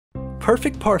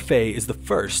Perfect Parfait is the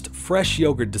first fresh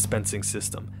yogurt dispensing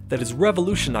system that is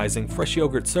revolutionizing fresh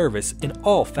yogurt service in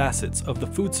all facets of the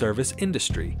food service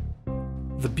industry.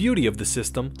 The beauty of the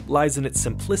system lies in its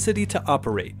simplicity to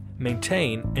operate,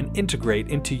 maintain, and integrate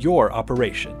into your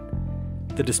operation.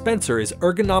 The dispenser is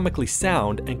ergonomically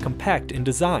sound and compact in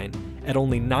design at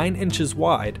only 9 inches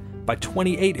wide by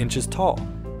 28 inches tall,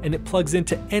 and it plugs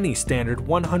into any standard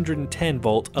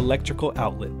 110-volt electrical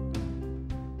outlet.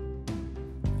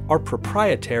 Our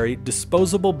proprietary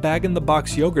disposable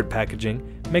bag-in-the-box yogurt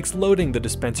packaging makes loading the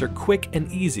dispenser quick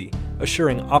and easy,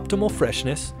 assuring optimal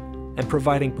freshness and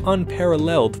providing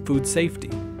unparalleled food safety.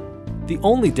 The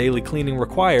only daily cleaning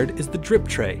required is the drip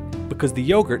tray because the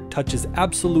yogurt touches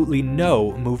absolutely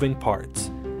no moving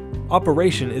parts.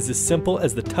 Operation is as simple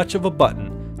as the touch of a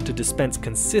button to dispense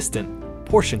consistent,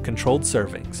 portion-controlled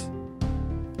servings.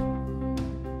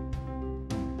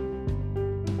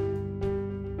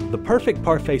 The Perfect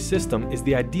Parfait system is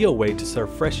the ideal way to serve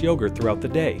fresh yogurt throughout the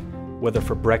day, whether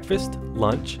for breakfast,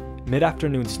 lunch,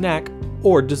 mid-afternoon snack,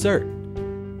 or dessert.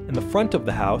 In the front of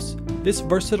the house, this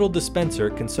versatile dispenser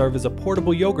can serve as a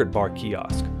portable yogurt bar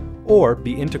kiosk, or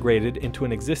be integrated into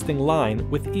an existing line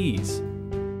with ease.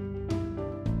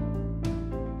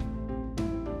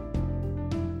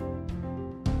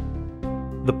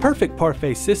 The Perfect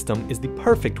Parfait system is the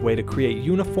perfect way to create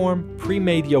uniform,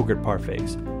 pre-made yogurt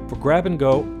parfaits for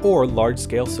grab-and-go or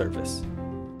large-scale service.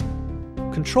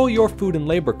 Control your food and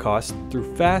labor costs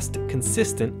through fast,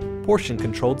 consistent,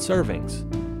 portion-controlled servings.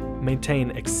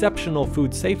 Maintain exceptional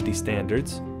food safety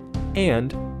standards,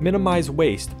 and minimize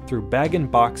waste through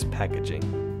bag-and-box packaging.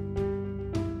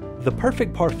 The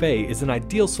Perfect Parfait is an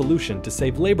ideal solution to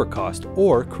save labor cost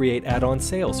or create add-on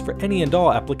sales for any and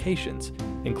all applications,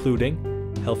 including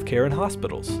healthcare and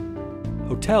hospitals,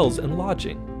 hotels and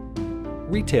lodging,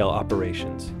 retail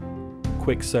operations,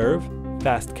 quick serve,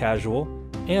 fast casual,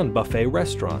 and buffet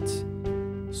restaurants,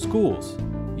 schools,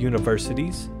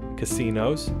 universities,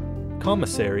 casinos,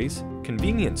 commissaries,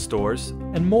 convenience stores,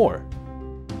 and more.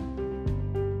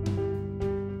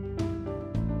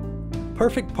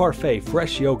 Perfect Parfait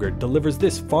fresh yogurt delivers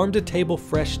this farm-to-table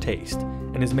fresh taste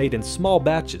and is made in small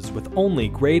batches with only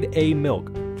grade A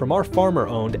milk from our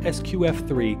farmer-owned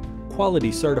SQF3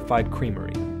 quality certified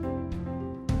creamery.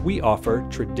 We offer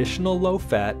traditional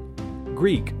low-fat,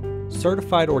 Greek,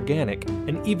 certified organic,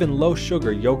 and even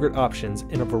low-sugar yogurt options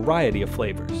in a variety of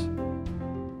flavors.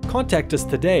 Contact us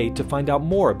today to find out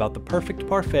more about the Perfect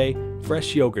Parfait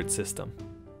fresh yogurt system.